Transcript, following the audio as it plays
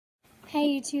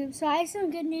Hey YouTube, so I have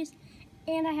some good news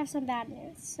and I have some bad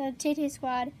news. So Tay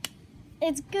Squad,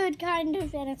 it's good kind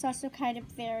of, and it's also kind of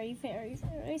very, very,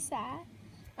 very sad.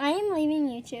 I am leaving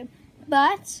YouTube,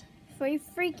 but before you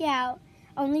freak out,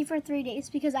 only for 3 days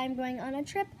because I'm going on a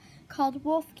trip called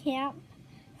Wolf Camp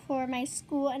for my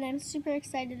school and I'm super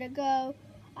excited to go.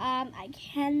 I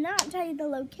cannot tell you the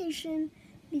location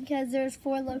because there's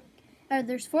four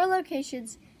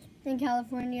locations in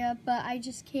California, but I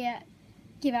just can't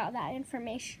give out that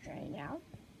information right now.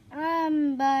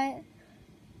 But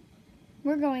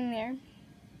we're going there.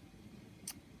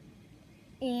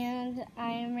 And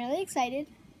I'm really excited.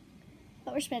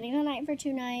 But we're spending the night for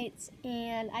 2 nights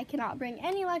and I cannot bring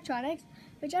any electronics,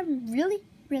 which I'm really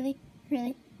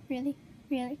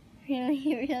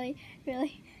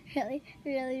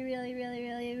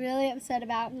upset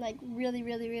about. I'm like really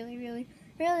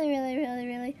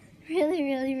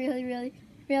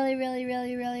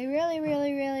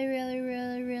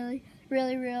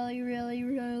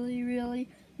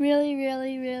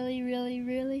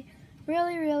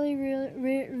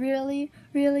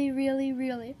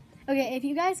Okay, if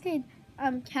you guys could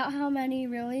count how many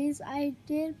reallys I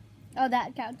did. Oh,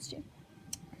 that counts too.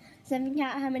 So if you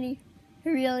count how many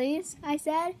reallys I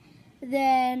said,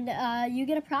 then you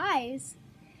get a prize.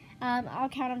 I'll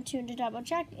count them too to double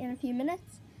check in a few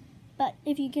minutes. But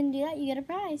if you can do that, you get a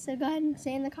prize. So go ahead and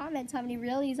say in the comments how many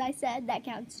reallys I said. That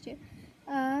counts too.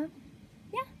 Yeah.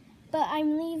 But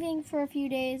I'm leaving for a few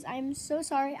days. I'm so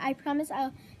sorry. I promise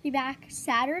I'll be back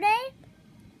Saturday.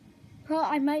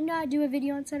 I might not do a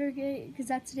video on Saturday because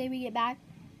that's the day we get back.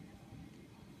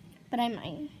 But I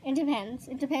might. It depends.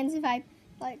 It depends if I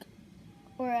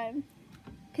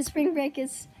because spring break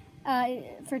is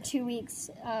for 2 weeks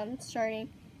starting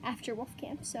after Wolf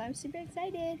Camp. So I'm super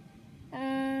excited.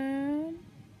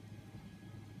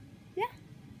 Yeah.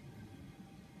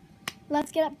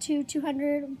 Let's get up to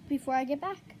 200 before I get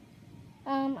back.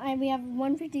 We have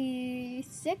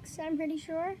 156, I'm pretty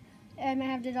sure. I might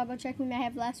have to double check. We might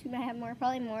have less, we might have more,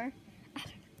 probably more. I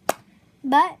don't know.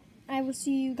 But I will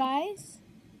see you guys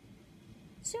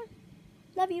soon.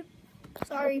 Love you.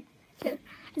 Sorry.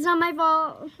 It's not my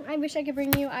fault. I wish I could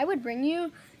bring you. I would bring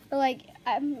you, but like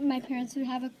my parents would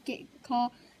have a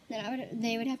call. Then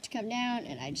they would have to come down,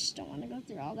 and I just don't want to go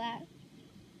through all that.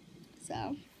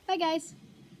 So, bye guys.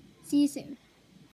 See you soon.